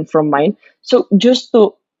different from mine. So just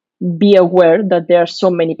to be aware that there are so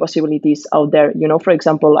many possibilities out there. You know, for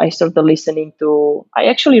example, I started listening to. I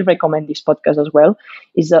actually recommend this podcast as well.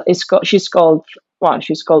 She's called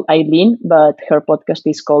Eileen, but her podcast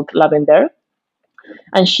is called Lavender,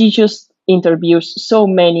 and she just interviews so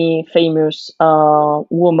many famous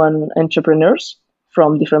women entrepreneurs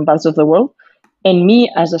from different parts of the world. And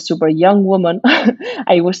me, as a super young woman,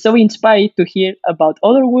 I was so inspired to hear about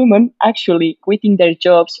other women actually quitting their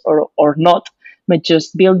jobs or not, but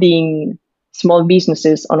just building small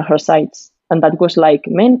businesses on her sites. And that was like,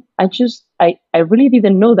 man, I really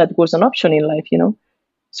didn't know that was an option in life, you know?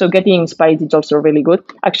 So getting inspired is also really good.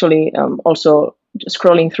 Actually, also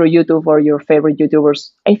scrolling through YouTube or your favorite YouTubers,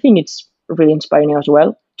 I think it's really inspiring as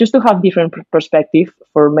well. Just to have different perspective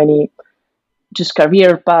for many just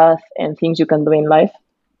career path and things you can do in life.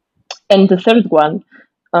 And the third one,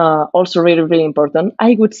 also really, really important,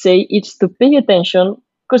 I would say it's to pay attention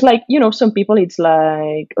because like, you know, some people it's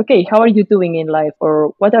like, okay, how are you doing in life?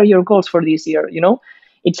 Or what are your goals for this year? You know,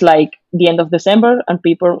 it's like the end of December and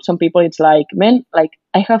some people it's like, man, like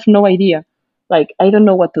I have no idea. Like, I don't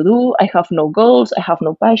know what to do. I have no goals. I have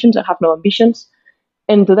no passions. I have no ambitions.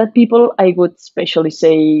 And to that people, I would especially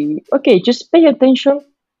say, okay, just pay attention.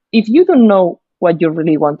 If you don't know what you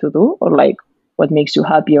really want to do or like what makes you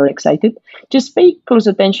happy or excited, just pay close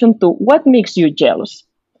attention to what makes you jealous.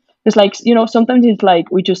 It's like, you know, sometimes it's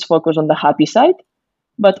like we just focus on the happy side,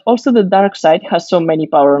 but also the dark side has so many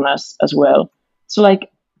power on us as well. So like,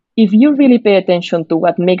 if you really pay attention to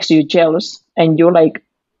what makes you jealous and you like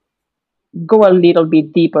go a little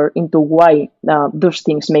bit deeper into why those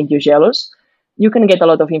things make you jealous, you can get a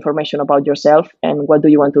lot of information about yourself and what do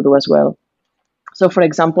you want to do as well. So, for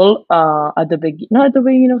example, not at the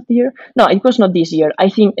beginning of the year. No, it was not this year. I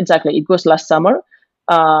think exactly it was last summer,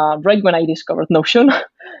 right when I discovered Notion.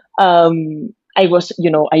 I was,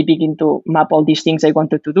 you know, I began to map all these things I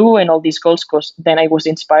wanted to do and all these goals because then I was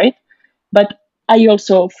inspired. But I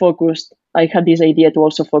also focused. I had this idea to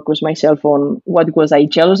also focus myself on what was I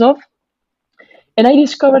jealous of, and I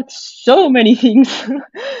discovered so many things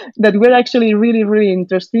that were actually really, really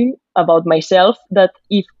interesting about myself that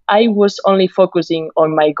if I was only focusing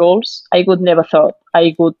on my goals, I would never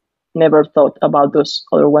thought about those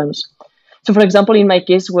other ones. So for example, in my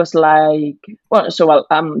case was like,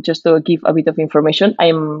 just to give a bit of information,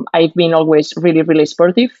 I've been always really, really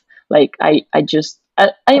sportive. Like I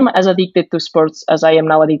am as addicted to sports as I am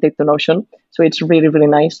now addicted to Notion. So it's really, really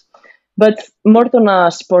nice. But more on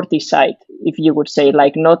a sporty side, if you would say,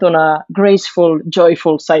 like not on a graceful,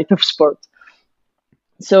 joyful side of sport.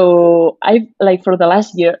 So I like for the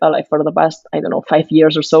last year, like for the past, I don't know, 5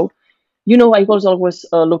 years or so, you know, I was always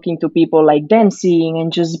looking to people like dancing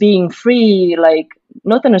and just being free, like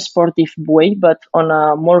not in a sportive way, but on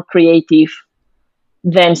a more creative,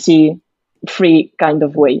 dancey, free kind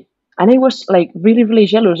of way. And I was like really, really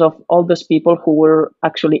jealous of all those people who were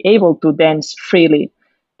actually able to dance freely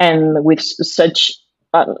and with such,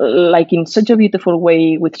 like in such a beautiful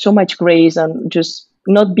way, with so much grace and just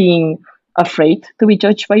not being afraid to be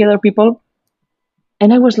judged by other people.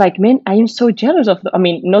 And I was like, man, I am so jealous I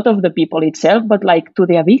mean, not of the people itself, but like to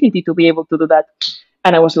the ability to be able to do that.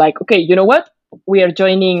 And I was like, okay, you know what? We are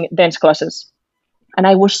joining dance classes. And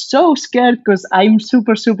I was so scared because I'm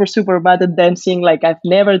super, super, super bad at dancing. Like I've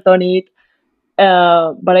never done it.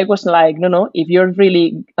 But I was like, no, no, if you're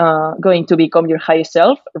really going to become your highest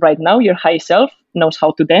self, right now, your highest self knows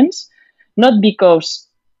how to dance. Not because,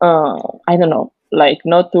 I don't know, like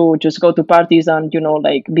not to just go to parties and, you know,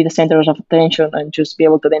 like be the center of attention and just be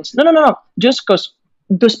able to dance. No, no, no, no. Just because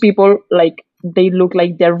those people, like, they look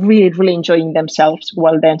like they're really, really enjoying themselves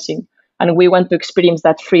while dancing. And we want to experience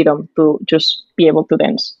that freedom to just be able to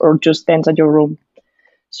dance or just dance at your room.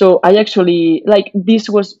 So I actually like this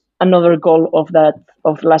was another goal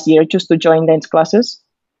of last year, just to join dance classes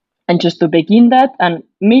and just to begin that. And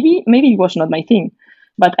maybe it was not my thing,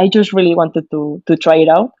 but I just really wanted to try it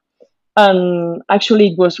out. And actually,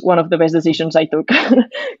 it was one of the best decisions I took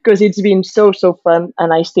because it's been so fun,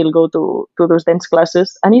 and I still go to those dance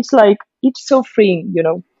classes, and it's like it's so freeing, you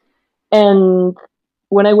know. And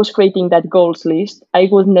when I was creating that goals list, I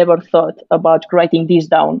would never thought about writing this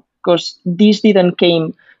down because this didn't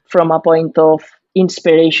came from a point of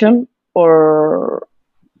inspiration or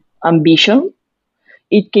ambition.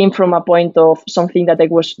 It came from a point of something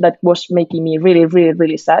that was making me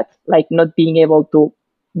really sad, like not being able to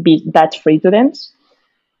be that free to dance.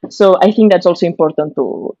 So I think that's also important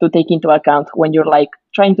to take into account when you're like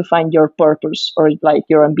trying to find your purpose or like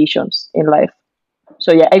your ambitions in life.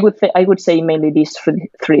 So yeah, I would say mainly these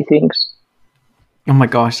three things. Oh my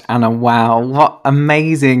gosh, Anna, wow. What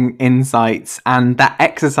amazing insights. And that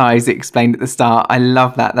exercise explained at the start, I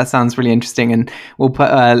love that. That sounds really interesting. And we'll put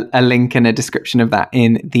a link and a description of that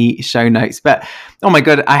in the show notes. But oh my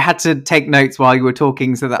God, I had to take notes while you were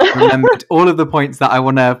talking so that I remembered all of the points that I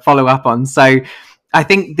want to follow up on. So I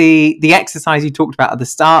think the exercise you talked about at the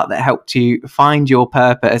start that helped you find your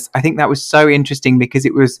purpose, I think that was so interesting because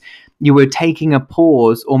it was you were taking a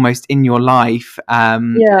pause almost in your life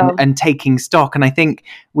and taking stock. And I think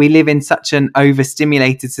we live in such an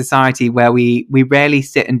overstimulated society where we rarely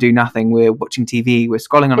sit and do nothing. We're watching TV, we're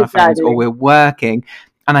scrolling on our phones, or we're working.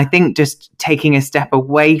 And I think just taking a step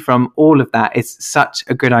away from all of that is such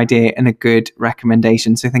a good idea and a good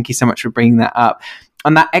recommendation. So thank you so much for bringing that up.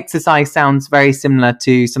 And that exercise sounds very similar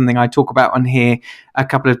to something I talk about on here a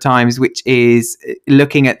couple of times, which is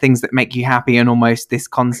looking at things that make you happy and almost this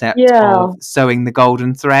concept of sewing the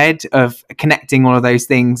golden thread, of connecting all of those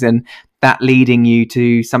things and that leading you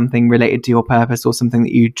to something related to your purpose or something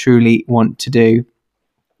that you truly want to do.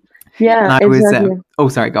 Yeah, exactly.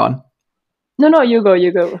 Sorry, go on. No, you go.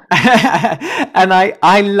 And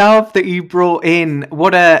I love that you brought in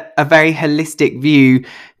what a very holistic view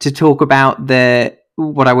to talk about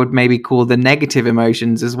what I would maybe call the negative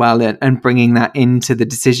emotions as well, and bringing that into the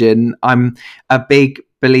decision. I'm a big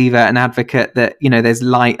believer and advocate that, you know, there's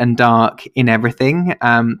light and dark in everything.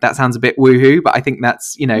 That sounds a bit woohoo, but I think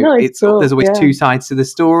that's, you know, there's always two sides to the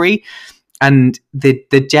story. And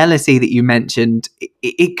the jealousy that you mentioned,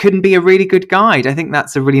 it couldn't be a really good guide. I think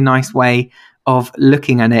that's a really nice way of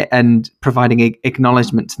looking at it and providing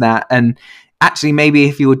acknowledgement to that. And actually, maybe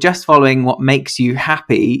if you're just following what makes you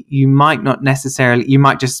happy, you might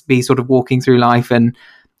just be sort of walking through life and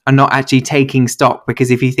not actually taking stock,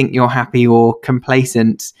 because if you think you're happy or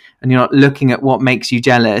complacent and you're not looking at what makes you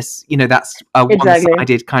jealous, you know, that's a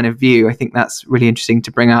one-sided kind of view. I think that's really interesting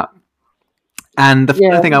to bring up. And the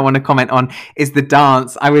final thing I want to comment on is the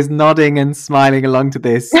dance. I was nodding and smiling along to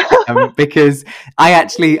this because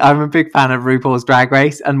I'm a big fan of RuPaul's Drag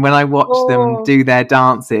Race. And when I watch them do their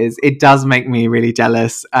dances, it does make me really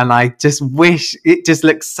jealous. And I just wish it just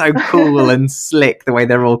looks so cool and slick the way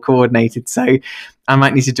they're all coordinated. So I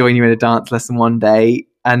might need to join you in a dance lesson one day.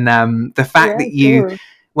 And the fact that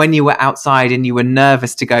when you were outside and you were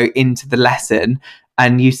nervous to go into the lesson,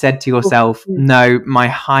 and you said to yourself, no, my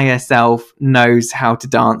higher self knows how to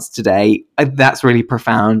dance today. That's really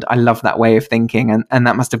profound. I love that way of thinking. And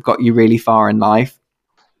that must have got you really far in life.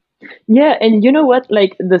 Yeah. And you know what?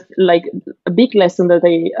 Like a big lesson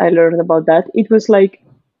that I learned about that, it was like,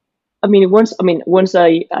 once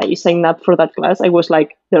I signed up for that class, I was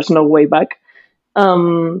like, there's no way back.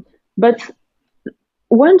 But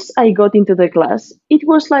once I got into the class, it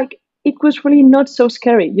was really not so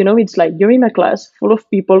scary. You know, it's like you're in a class full of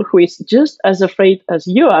people who is just as afraid as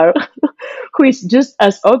you are, who is just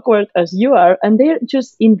as awkward as you are, and they're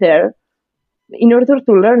just in there in order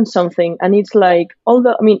to learn something. And it's like,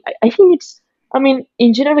 I think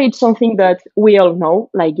in general, it's something that we all know,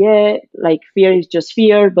 like fear is just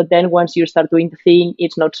fear. But then once you start doing the thing,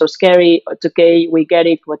 it's not so scary. It's okay. We get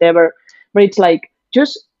it, whatever. But it's like,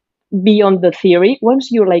 just beyond the theory,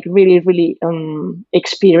 once you like really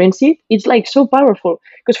experience it, it's like so powerful.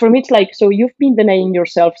 Because for me, it's like, so you've been denying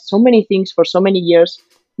yourself so many things for so many years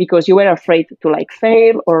because you were afraid to like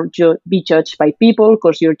fail or be judged by people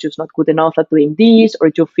because you're just not good enough at doing this, or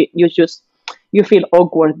you feel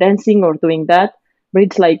awkward dancing or doing that. But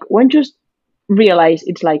it's like, when you just realize,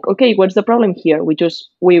 it's like, okay, what's the problem here?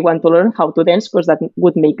 We want to learn how to dance because that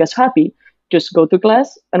would make us happy. Just go to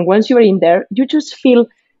class, and once you're in there, you just feel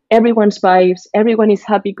everyone's vibes. Everyone is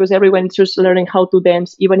happy because everyone's just learning how to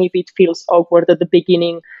dance, even if it feels awkward at the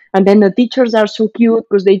beginning. And then the teachers are so cute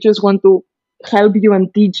because they just want to help you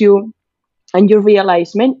and teach you. And you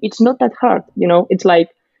realize, man, it's not that hard. You know, it's like,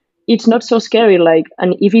 it's not so scary. Like,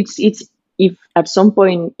 and if if at some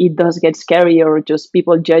point it does get scary or just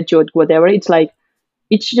people judge you or whatever, it's like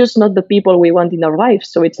it's just not the people we want in our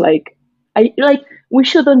lives. So it's like I like we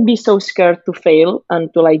shouldn't be so scared to fail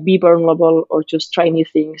and to like be vulnerable or just try new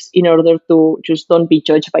things in order to just don't be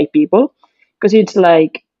judged by people. Because it's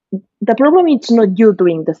like the problem is not you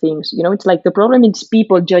doing the things, you know, it's like the problem is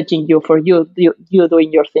people judging you for you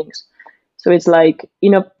doing your things. So it's like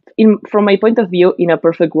in from my point of view, in a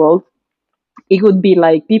perfect world, it would be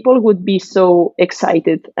like people would be so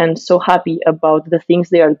excited and so happy about the things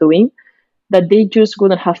they are doing that they just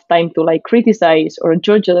wouldn't have time to like criticize or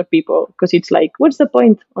judge other people, because it's like what's the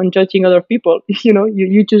point on judging other people? You know,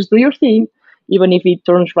 you just do your thing even if it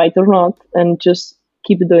turns right or not, and just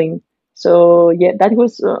keep doing. So yeah, that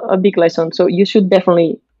was a big lesson. So you should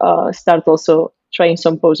definitely start also trying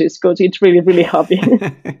some poses, because it's really really happy.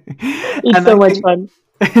 It's And so I much think fun.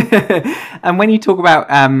 and when you talk about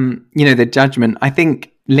the judgment, I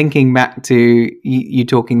think linking back to you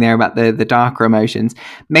talking there about the darker emotions,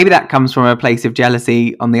 maybe that comes from a place of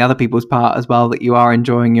jealousy on the other people's part as well, that you are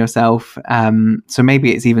enjoying yourself. So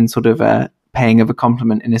maybe it's even sort of a paying of a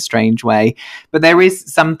compliment in a strange way. But there is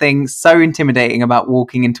something so intimidating about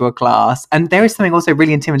walking into a class, and there is something also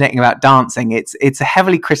really intimidating about dancing. It's a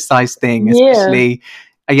heavily criticized thing, Yeah. especially.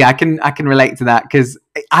 Yeah, I can relate to that, because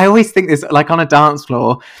I always think this, like on a dance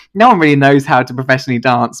floor, no one really knows how to professionally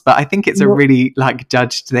dance, but I think it's a No. really like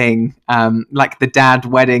judged thing, like the dad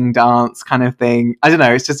wedding dance kind of thing. I don't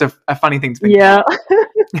know, it's just a funny thing to think Yeah.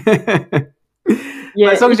 about. But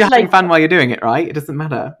Yeah, as long as it's you're having like fun while you're doing it, right? It doesn't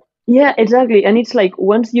matter. yeah, exactly. And it's like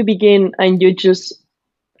once you begin and you just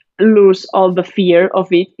lose all the fear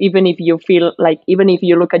of it, even if you feel like, even if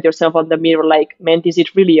you look at yourself on the mirror like, man, is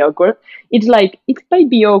it really awkward? It's like it might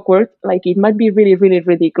be awkward, like it might be really really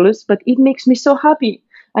ridiculous, but it makes me so happy,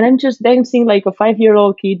 and I'm just dancing like a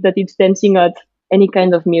 5-year-old kid that is dancing at any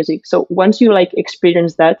kind of music. So once you like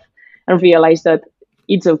experience that and realize that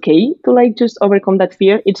it's okay to like just overcome that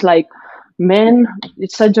fear, it's like, man,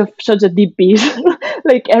 it's such a deep peace.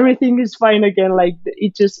 Like everything is fine again, like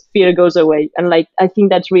it just fear goes away, and like I think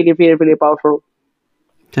that's really really really powerful.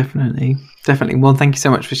 Definitely. Well, thank you so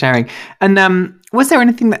much for sharing. And was there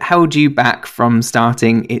anything that held you back from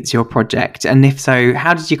starting It's Your Project? And if so,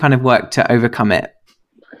 how did you kind of work to overcome it?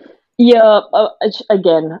 Yeah,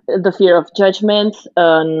 again, the fear of judgment,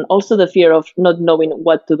 and also the fear of not knowing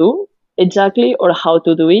what to do exactly or how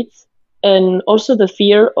to do it, and also the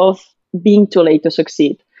fear of being too late to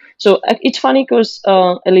succeed. So it's funny because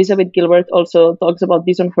Elizabeth Gilbert also talks about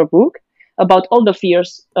this in her book, about all the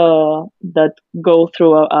fears that go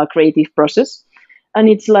through a creative process. And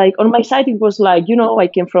it's like on my side, it was like, I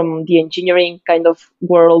came from the engineering kind of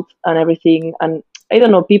world and everything. And I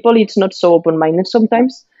don't know, people, it's not so open minded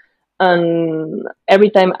sometimes. And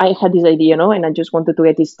every time I had this idea, and I just wanted to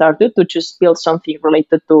get it started to just build something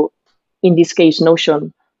related to, in this case,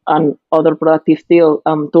 Notion and other productive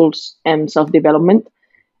tools and self development.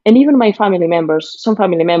 And even my family members, some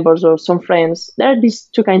family members or some friends, there are these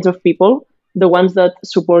two kinds of people: the ones that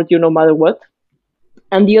support you no matter what,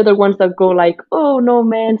 and the other ones that go like, oh no,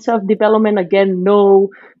 man, self development again, no,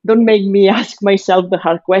 don't make me ask myself the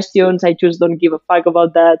hard questions, I just don't give a fuck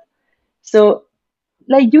about that. So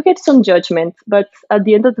like you get some judgment, but at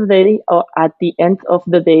the end of the day, or at the end of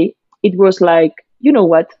the day, it was like, you know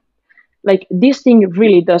what, like this thing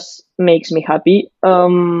really does makes me happy.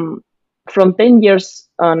 From 10 years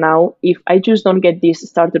now, if I just don't get this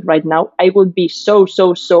started right now, I would be so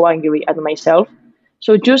so so angry at myself.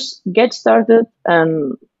 So just get started,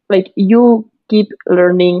 and like you keep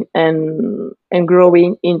learning and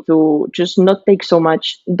growing into just not take so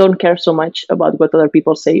much, don't care so much about what other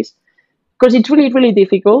people says, because it's really really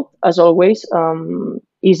difficult as always.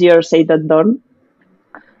 Easier said than done.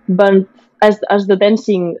 But as the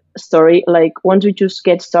dancing story, like once you just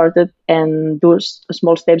get started and do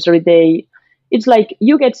small steps every day, it's like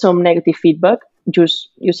you get some negative feedback, just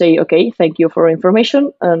you say okay, thank you for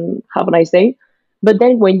information and have a nice day. But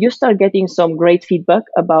then when you start getting some great feedback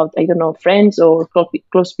about, I don't know, friends or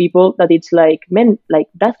close people, that it's like, man, like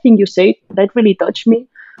that thing you said that really touched me,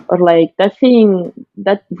 or like that thing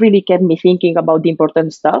that really kept me thinking about the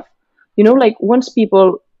important stuff. Like once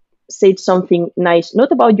people said something nice,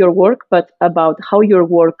 not about your work, but about how your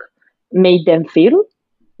work made them feel.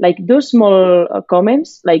 Like those small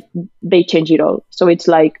comments, like they change it all. So it's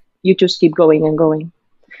like you just keep going and going.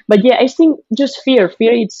 But yeah, I think just fear.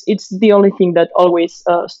 It's the only thing that always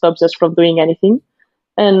stops us from doing anything.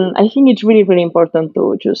 And I think it's really really important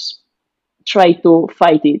to just try to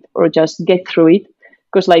fight it or just get through it.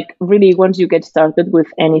 Because like really, once you get started with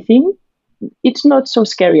anything, it's not so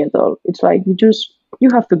scary at all. It's like you just you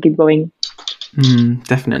have to keep going.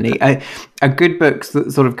 Definitely. A good book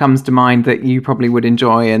that sort of comes to mind that you probably would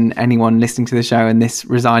enjoy, and anyone listening to the show and this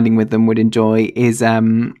residing with them would enjoy, is I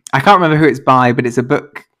can't remember who it's by, but it's a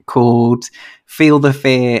book called Feel the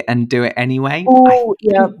Fear and Do It Anyway. Oh,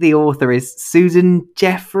 yeah. The author is Susan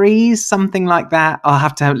Jeffries, something like that. I'll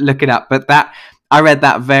have to look it up, but I read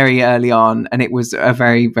that very early on, and it was a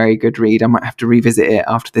very, very good read. I might have to revisit it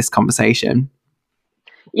after this conversation.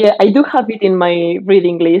 Yeah, I do have it in my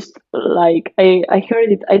reading list. Like I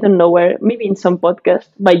heard it, I don't know where, maybe in some podcast.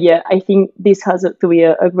 But yeah, I think this has to be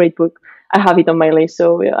a great book. I have it on my list,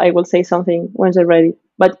 so I will say something once I read it.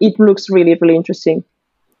 But it looks really, really interesting.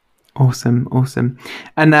 Awesome.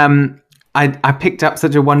 And I picked up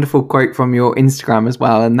such a wonderful quote from your Instagram as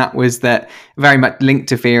well, and that was that, very much linked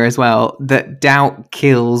to fear as well, that doubt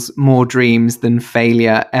kills more dreams than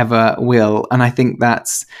failure ever will. And I think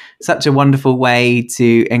that's such a wonderful way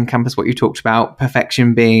to encompass what you talked about,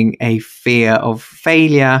 perfection being a fear of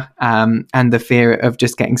failure, and the fear of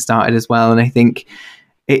just getting started as well. And I think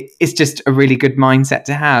it's just a really good mindset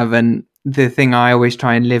to have. And the thing I always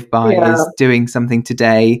try and live by is doing something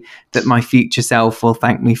today that my future self will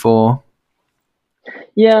thank me for.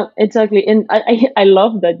 Yeah, exactly. And I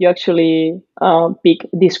love that you actually pick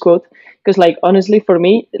this quote, because like, honestly, for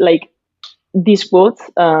me, like, this quote,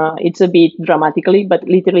 it's a bit dramatically, but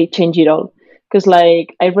literally change it all. Because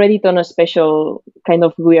like, I read it on a special kind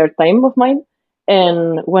of weird time of mine.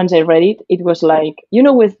 And once I read it, it was like,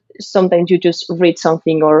 with sometimes you just read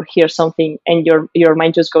something or hear something and your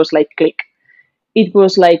mind just goes like click. It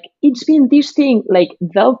was like, it's been this thing, like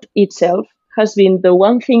doubt itself has been the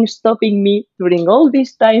one thing stopping me during all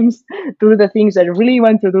these times to do the things I really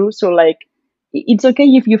want to do. So like, it's okay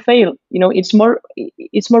if you fail. It's more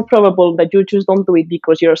probable that you just don't do it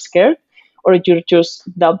because you're scared, or you're just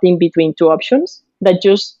doubting between two options, that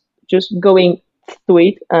just going to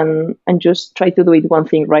it and just try to do it one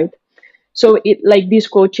thing right. So it, like, this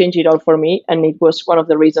quote changed it all for me, and it was one of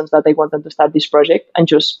the reasons that I wanted to start this project and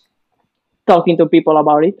just talking to people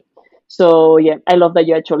about it. So yeah, I love that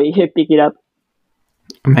you actually pick it up.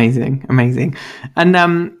 Amazing. And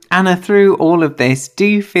Anna, through all of this, do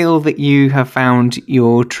you feel that you have found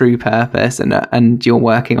your true purpose and you're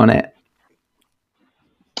working on it?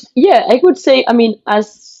 Yeah, I would say, I mean,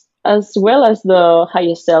 as well as the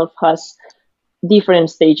highest self has different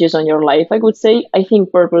stages on your life, I would say, I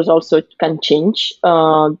think purpose also can change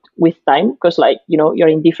with time, because like, you're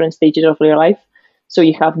in different stages of your life, so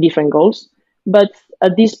you have different goals. But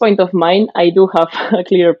at this point of mine, I do have a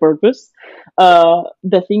clear purpose.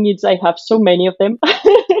 The thing is, I have so many of them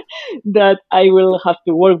that I will have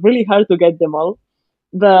to work really hard to get them all.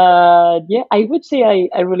 But yeah, I would say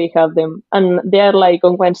I really have them. And they are like,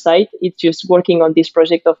 on one side, it's just working on this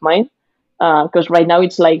project of mine. Because right now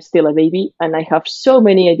it's like still a baby, and I have so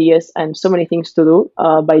many ideas and so many things to do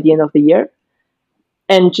by the end of the year.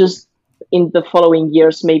 And just in the following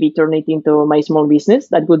years, maybe turn it into my small business.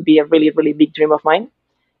 That would be a really, really big dream of mine.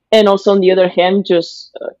 And also, on the other hand,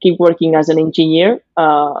 just keep working as an engineer,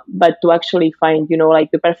 but to actually find,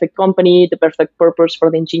 like the perfect company, the perfect purpose for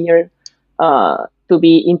the engineer to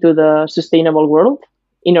be into the sustainable world,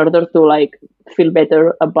 in order to like feel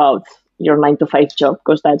better about your 9-to-5 job,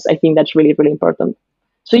 because I think that's really, really important.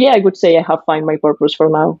 So yeah, I would say I have found my purpose for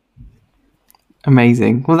now.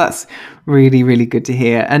 Amazing. Well, that's really, really good to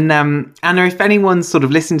hear. And Anna, if anyone's sort of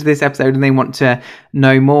listened to this episode and they want to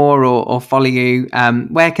know more or follow you,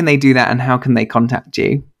 where can they do that, and how can they contact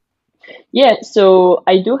you? Yeah, so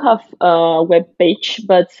I do have a web page,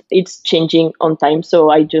 but it's changing on time, so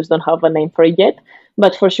I just don't have a name for it yet.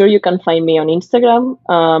 But for sure, you can find me on Instagram.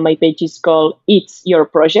 My page is called It's Your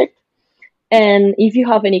Project. And if you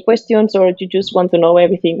have any questions, or you just want to know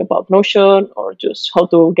everything about Notion, or just how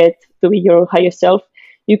to get to be your highest self,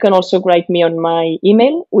 you can also write me on my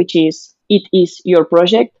email, which is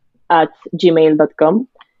itisyourproject@gmail.com.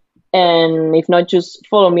 And if not, just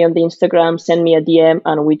follow me on the Instagram, send me a DM,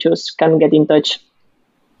 and we just can get in touch.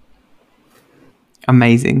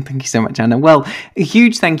 Amazing. Thank you so much, Anna. Well, a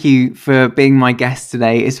huge thank you for being my guest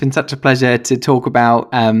today. It's been such a pleasure to talk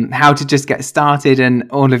about how to just get started, and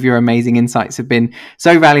all of your amazing insights have been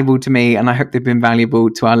so valuable to me, and I hope they've been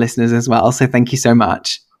valuable to our listeners as well. So thank you so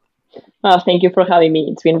much. Thank you for having me.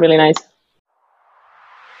 It's been really nice.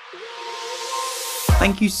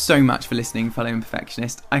 Thank you so much for listening, fellow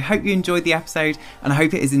imperfectionist. I hope you enjoyed the episode, and I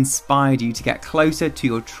hope it has inspired you to get closer to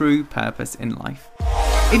your true purpose in life.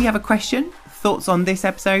 If you have a question, thoughts on this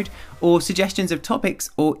episode, or suggestions of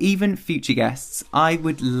topics, or even future guests, I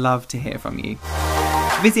would love to hear from you.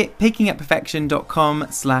 Visit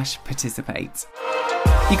pickingupperfection.com/participate.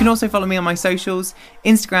 You can also follow me on my socials,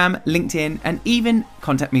 Instagram, LinkedIn, and even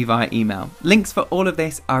contact me via email. Links for all of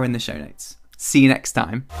this are in the show notes. See you next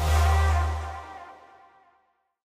time.